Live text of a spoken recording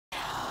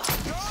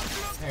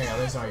There you go,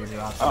 there's all your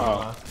drops.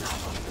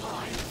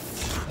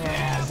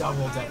 Yeah,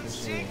 double death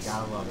machine.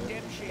 Gotta love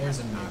it. There's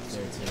a nuke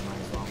there too,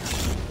 might as well.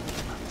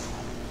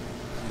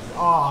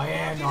 Oh,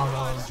 yeah,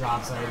 no, those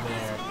drops right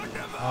there.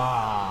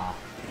 Ah.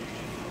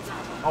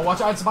 Oh,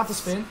 watch out, it's about to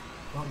spin.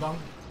 Don't.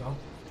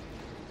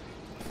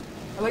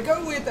 I like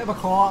how we have to have a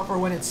call out for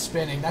when it's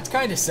spinning. That's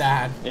kind of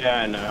sad.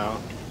 Yeah, I know.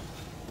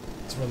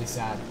 It's really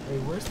sad.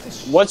 Wait, where's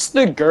this? What's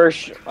the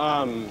Gersh,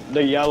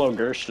 the yellow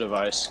Gersh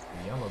device?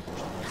 The yellow Gersh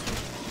device.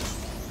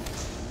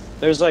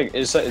 There's like,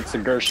 it's a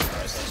Gersh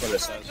device, that's what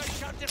it says.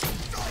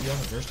 You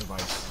have a Gersh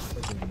device.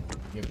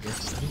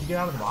 Did you get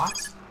out of the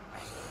box?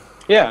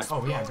 Yeah.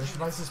 Oh yeah, Gersh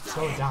devices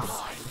slow it down.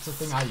 It's the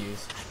thing I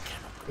use.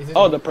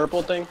 Oh, the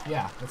purple thing?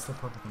 Yeah, that's the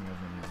purple thing I've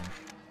been using.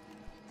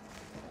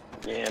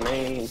 Yeah,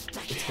 man.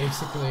 It's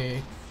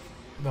basically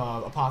the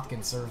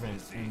Apothicon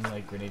Servant in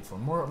like grenade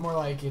form. More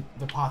like it.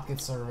 The Apothicon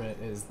Servant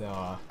is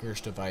the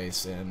Gersh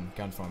device in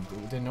gun form.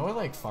 Did Noah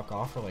like fuck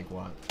off or like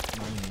what?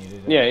 No, he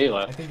needed it. Yeah, he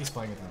left. I think he's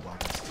playing with the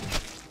Black Ops 2.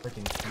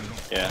 Freaking team.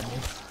 Yeah.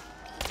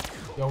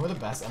 Yo, we're the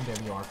best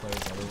MWR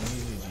players ever. We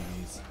need to do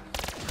GGs.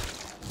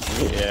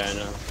 Yeah, I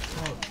know.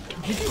 Oh,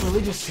 did you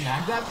really just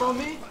snag that from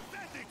me?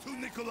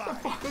 What the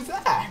fuck was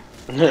that?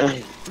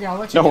 Yeah, I'll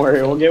let you. Don't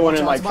worry, we'll get one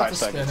in like 5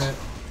 seconds. seconds.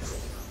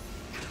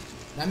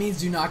 That means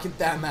do not get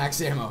that max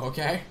ammo,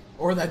 okay?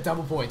 Or that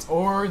double points,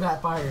 or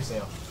that fire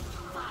sale.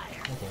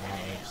 Okay, that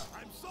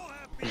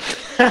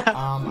works.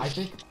 I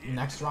think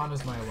next round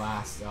is my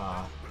last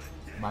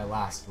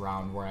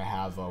round where I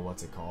have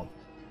what's it called?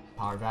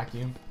 Power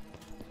vacuum.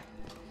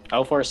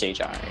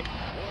 L4CHI.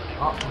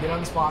 Oh, get on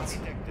the spots.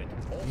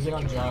 You get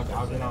on Jug,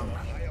 I'll get on.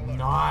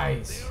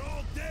 Nice.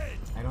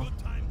 I don't.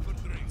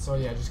 So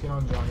yeah, just get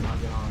on Jug and I'll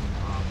get on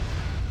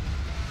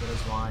get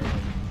his wine and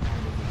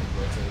kind of we can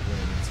rotate where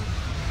we need to.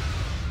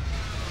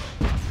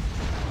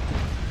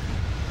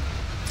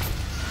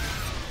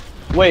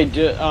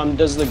 Wait,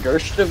 does the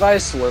Gersh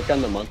device work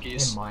on the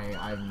monkeys? It might.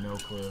 I have no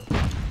clue.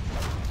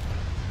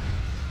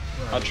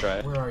 I'll try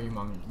it. Where are you,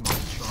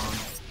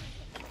 Monkstrom?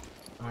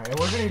 Alright,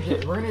 we're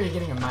gonna be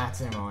getting a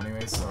max ammo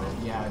anyway, so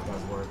yeah, it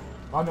does work.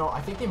 Oh no,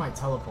 I think they might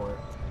teleport.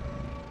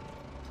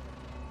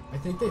 I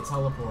think they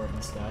teleport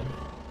instead.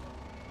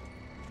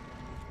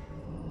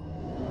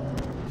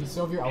 Do you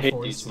still have your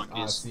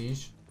L4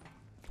 siege?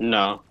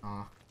 No.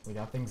 We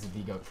got things to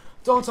de-go.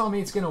 Don't tell me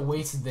it's gonna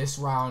waste this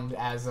round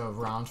as a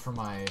round for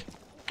my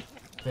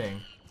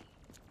thing.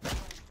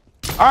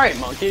 Alright,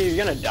 monkey, you're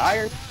gonna die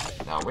or?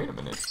 Now wait a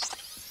minute.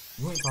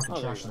 You ain't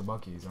talking trash to the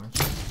monkeys, aren't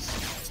you?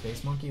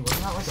 Space Monkey?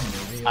 Wasn't that like a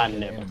movie? Like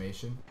an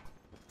animation?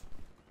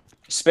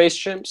 Space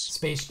Chimps?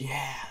 Space,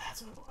 yeah,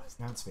 that's what it was.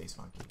 Not Space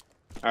Monkey.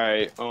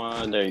 Alright,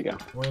 there you go.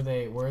 Where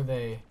are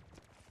they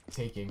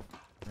taking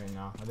right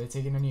now? Are they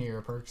taking any of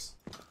your perks?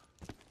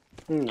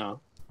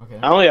 No. Okay.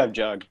 I only have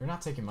Jug. You're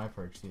not taking my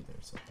perks either,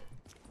 so.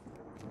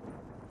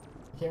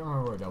 I can't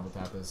remember where double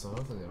tap is, so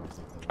hopefully they don't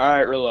take that.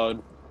 Alright,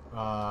 reload.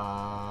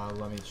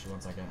 Let me just 1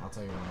 second. I'll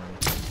tell you when I'm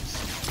ready.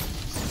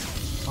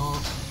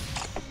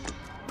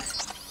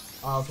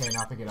 Oh, okay,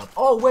 now pick it up.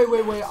 Oh, wait.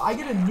 I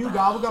get a new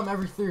Gobblegum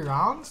every 3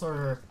 rounds,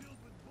 or?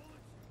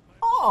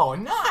 Oh,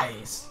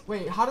 nice.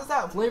 Wait, how does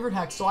that flavored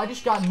hex? So I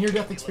just got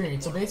near-death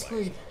experience. So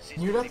basically,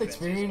 near-death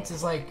experience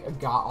is like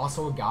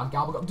also a god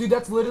Gobblegum. Dude,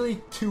 that's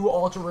literally 2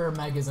 ultra-rare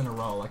megas in a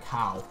row. Like,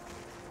 how?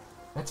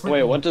 That's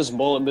Wait, what does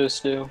bullet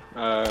boost do?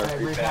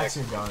 It repacks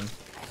your gun.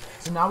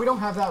 So now we don't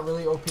have that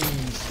really OP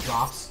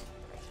drops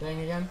thing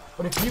again.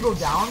 But if you go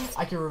down,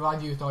 I can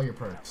revive you with all your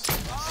perks.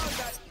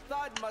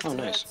 Oh,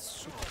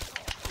 nice.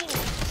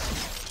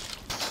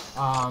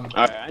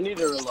 Alright, I need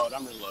to reload.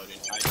 I'm reloading.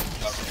 Okay.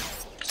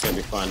 It's gonna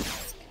be fun.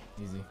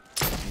 Easy.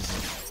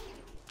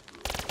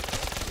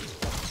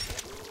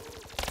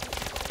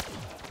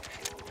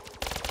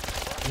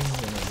 This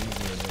isn't as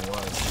easy as it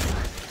was.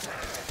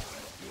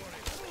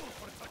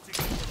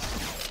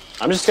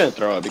 I'm just gonna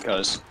throw it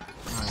because.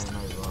 Alright,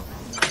 might as well.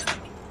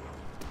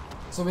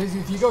 So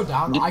basically, if you go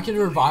down, I can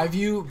revive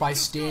you by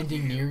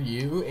standing near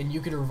you, and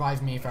you can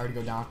revive me if I were to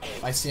go down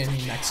by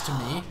standing next to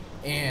me.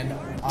 And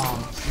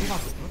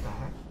what the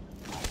heck?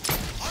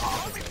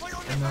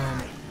 And then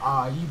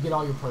you get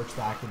all your perks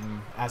back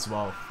and as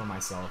well for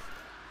myself.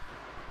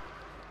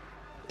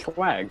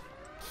 Quag.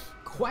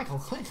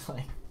 Quackle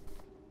clinkly.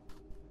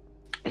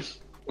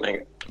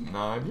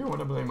 Nah, if you want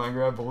to play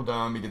Minecraft, hold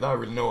on, because I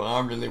already know what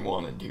I really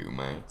want to do,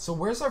 man. So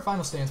where's our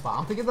final stand spot?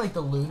 I'm thinking like the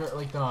lunar,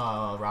 like the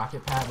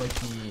rocket pad, like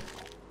the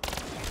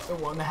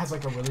one that has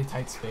like a really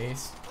tight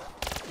space.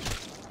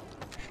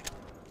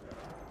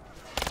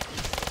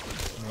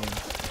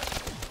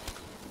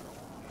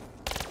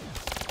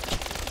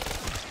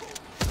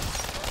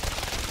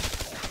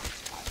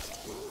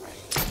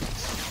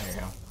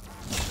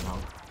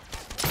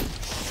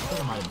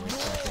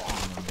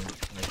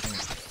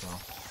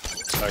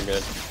 Oh,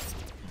 good.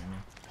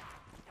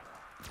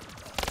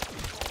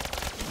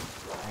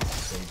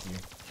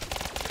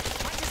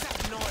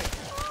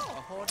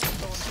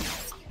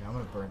 Yeah, I'm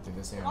gonna burn through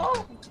this area.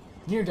 Oh.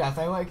 Near death,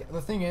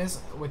 the thing is,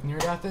 with near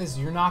death is,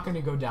 you're not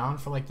gonna go down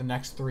for like the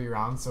next 3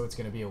 rounds, so it's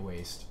gonna be a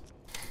waste.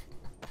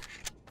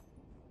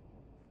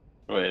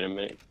 Wait a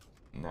minute.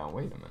 Now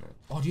wait a minute.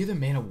 Oh, do you have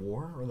the Man of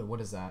War or the what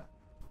is that?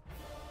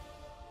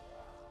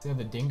 So you have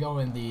the Dingo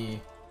and the.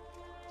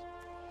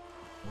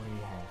 What do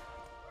you have?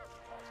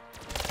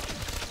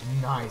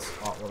 Nice.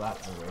 Oh, well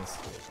that's a waste.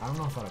 I don't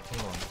know if that'll kill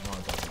him. No,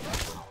 it doesn't.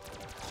 Actually.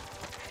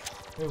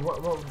 Wait,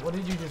 what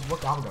did you just?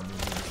 What gobblegum did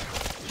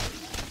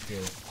you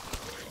use? Dude.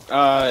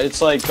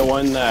 It's like the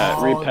one that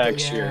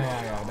repacks your.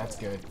 Yeah, that's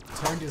good.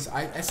 Turned is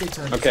I say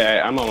turned.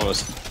 Okay, I'm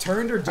almost.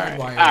 Turned or dead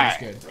wire is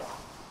good.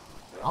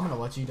 I'm gonna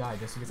let you die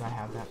just because I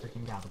have that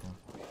freaking gobblegum.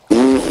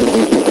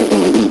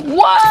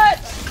 What?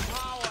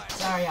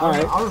 Sorry,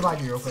 I'll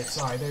revive you real quick.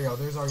 Sorry, there you go.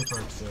 There's all your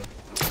perks too.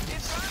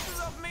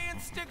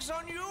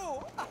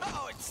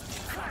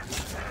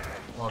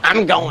 Well,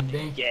 I'm going.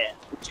 Yeah.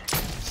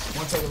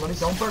 One second,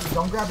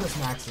 don't grab this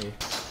maxi.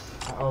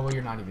 Oh, well,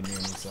 you're not even near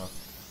me, so.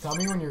 Tell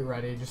me when you're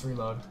ready, just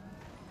reload.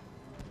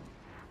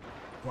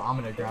 Well, I'm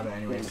gonna grab it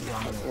anyways, because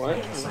I'm gonna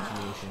get a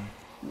situation.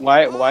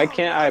 Why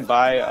can't I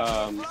buy,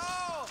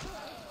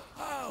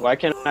 Why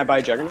can't I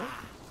buy Juggernaut?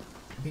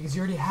 Because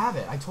you already have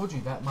it. I told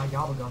you that my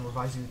gobblegum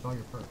revives you with all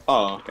your perks.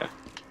 Oh, okay.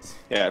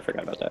 Yeah, I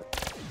forgot about that.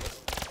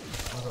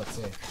 What was I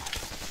say?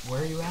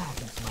 Where are you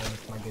at,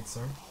 my good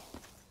sir?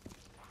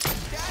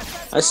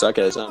 I suck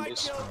at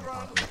zombies.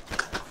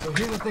 So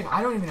here's the thing,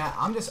 I don't even have,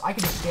 I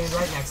can just stand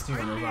right next to you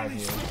and revive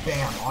you.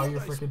 Bam, all your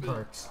freaking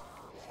perks.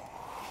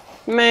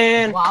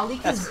 Man. Wally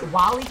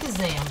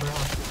Kazam,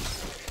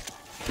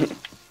 bro.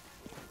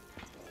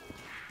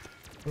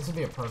 This would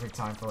be a perfect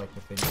time for like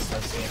the thing to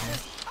start scaling.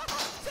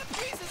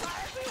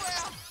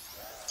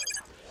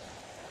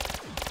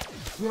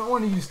 We don't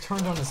want to use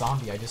turned on a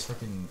zombie, I just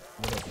freaking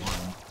would have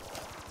won.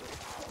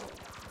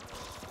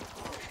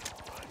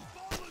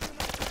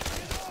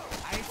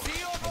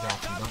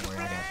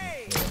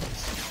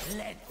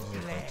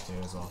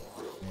 As well.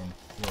 Man,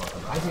 you're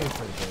welcome. I do it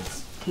for the kids.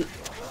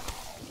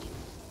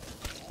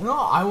 No,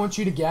 I want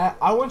you to get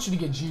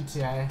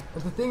GTA.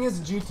 But the thing is,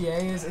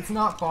 GTA is it's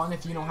not fun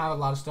if you don't have a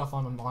lot of stuff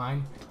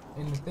online.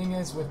 And the thing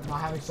is, with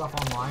not having stuff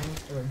online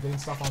or getting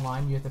stuff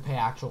online, you have to pay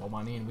actual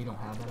money, and we don't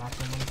have that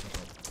actual money.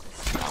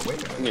 So like,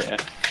 wait a minute. Yeah.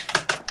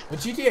 But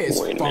GTA is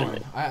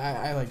fun.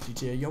 I like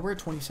GTA. Yo, we're at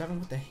 27.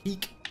 What the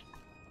heck?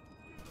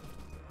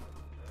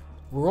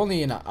 We're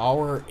only an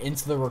hour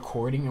into the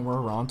recording and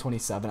we're around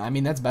 27. I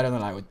mean, that's better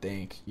than I would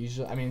think.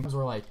 Usually, I mean,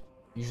 we're like,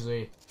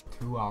 usually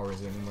 2 hours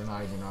in and we're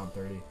not even around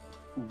 30.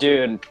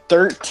 Dude,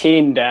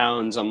 13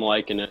 downs. I'm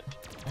liking it.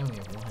 I only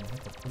have one.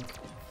 What the freak?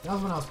 That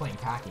was when I was playing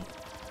Khaki.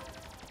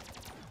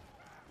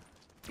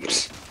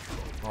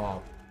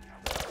 Oh.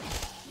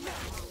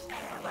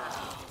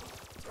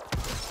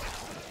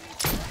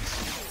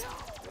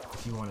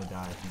 If you want to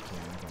die, if you can.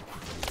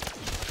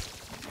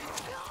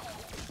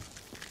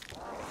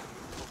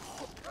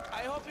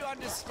 I hope you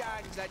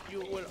understand that you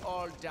will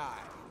all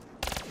die.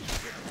 Yeah,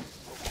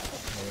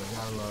 you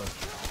gotta love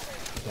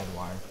dead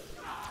wire.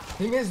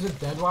 Thing is, with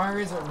dead wire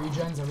is it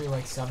regens every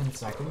like 7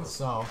 seconds,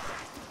 so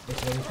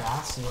it's really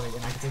fast. So like,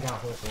 and I can take out a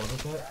whole floor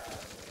with it.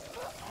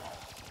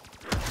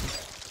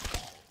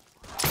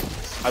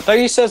 I thought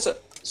you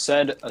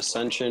said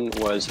Ascension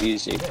was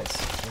easy. It is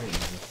very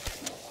easy.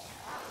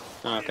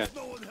 Oh, okay.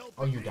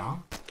 Oh, you're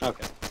down?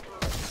 Okay.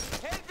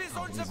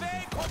 Oh, easy,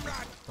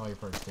 all your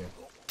perks too.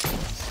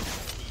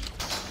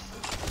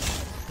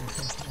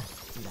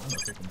 Dude, I'm a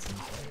freaking team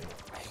player.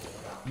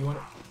 You want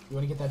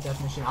to get that death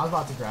machine? I was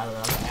about to grab it. I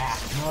was like, ah,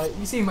 you know what?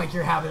 You seem like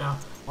you're having a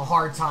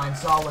hard time,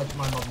 so I'll let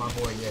my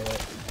boy get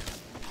it.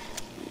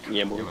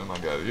 Yeah, boy. Yeah, my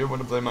God, if you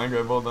want to play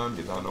Minecraft all done,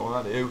 because I know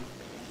how to.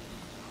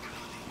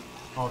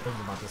 All things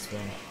about this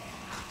thing.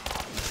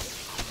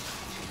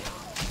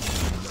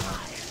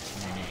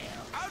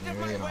 Yeah,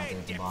 really don't have to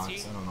hit the box.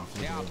 I don't know if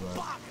you do,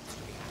 but.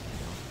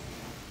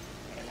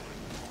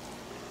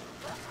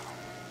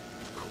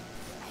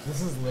 This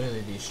is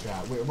literally the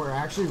strat. We're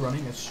actually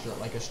running a strat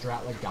like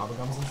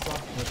gobblegums and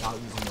stuff without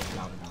using those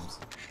gobblegums.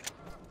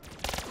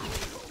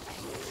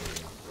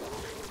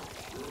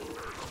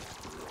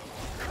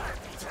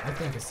 I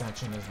think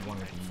Ascension is one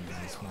of the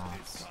easiest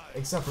maps.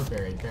 Except for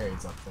Buried.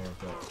 Buried's up there,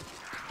 but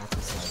that's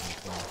besides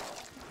the point.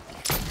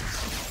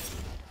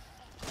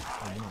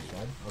 Oh, you're not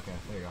dead? Okay,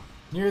 there you go.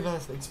 Near the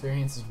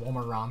experience is one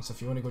more round, so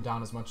if you want to go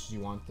down as much as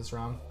you want this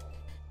round,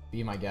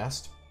 be my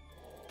guest.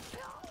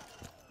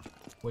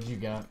 What'd you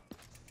get?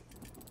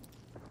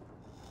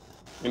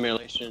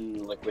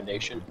 Emulation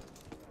liquidation.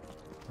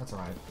 That's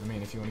alright. I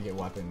mean, if you want to get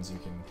weapons, you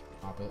can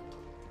pop it.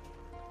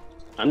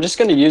 I'm just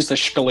gonna use the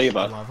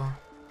Shkaliva. Lava?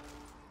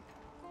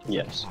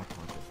 Yes.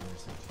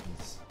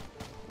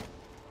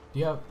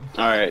 Yep.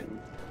 Alright.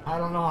 I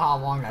don't know how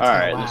long that's gonna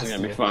Alright, last. this is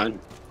gonna be fun.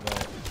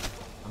 But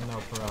I'm no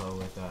pro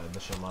with the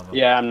Shalava.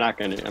 Yeah, I'm not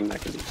gonna. I'm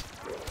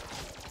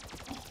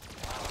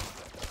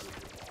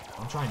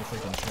trying to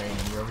freaking train,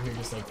 and you're over here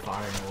just like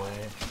firing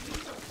away.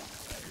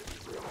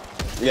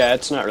 Yeah,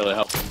 it's not really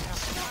helpful.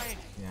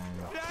 Yeah, I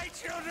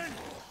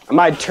know.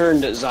 My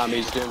turned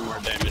zombies doing more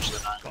damage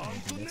than I.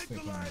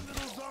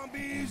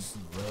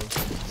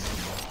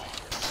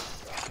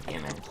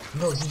 Damn it.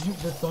 No,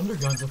 the Thunder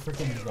Gun's a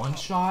freaking one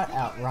shot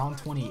at round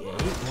 28?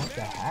 What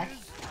the heck?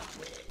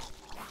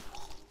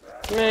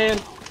 Man,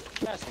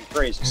 that's some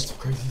crazy That's stuff.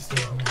 crazy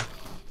stuff, man.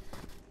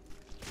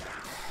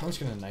 I'm just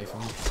gonna knife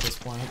him at this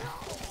point.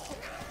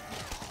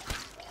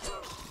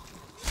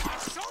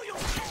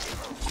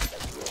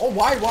 Oh,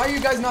 why are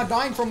you guys not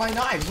dying from my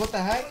knives? What the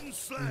heck?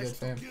 You're good,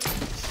 fam.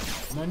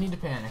 No need to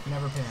panic.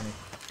 Never panic.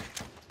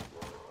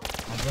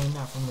 I learned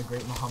that from the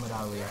great Muhammad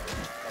Ali.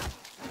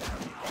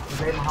 The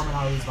great Muhammad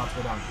Ali is about to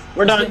go down.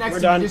 We're done. We're We're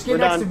done. done. Just get We're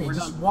next done. to me. We're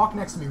Just done. walk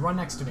next to me. Run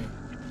next to me.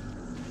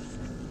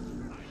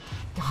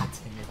 God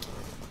dang it.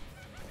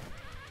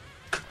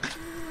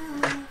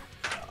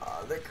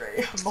 The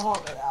great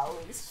Muhammad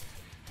Ali's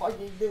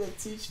fucking didn't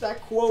teach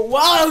that quote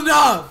well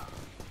enough.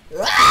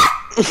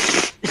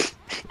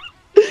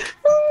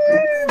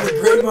 The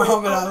great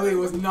Muhammad Ali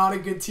was not a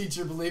good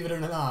teacher, believe it or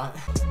not.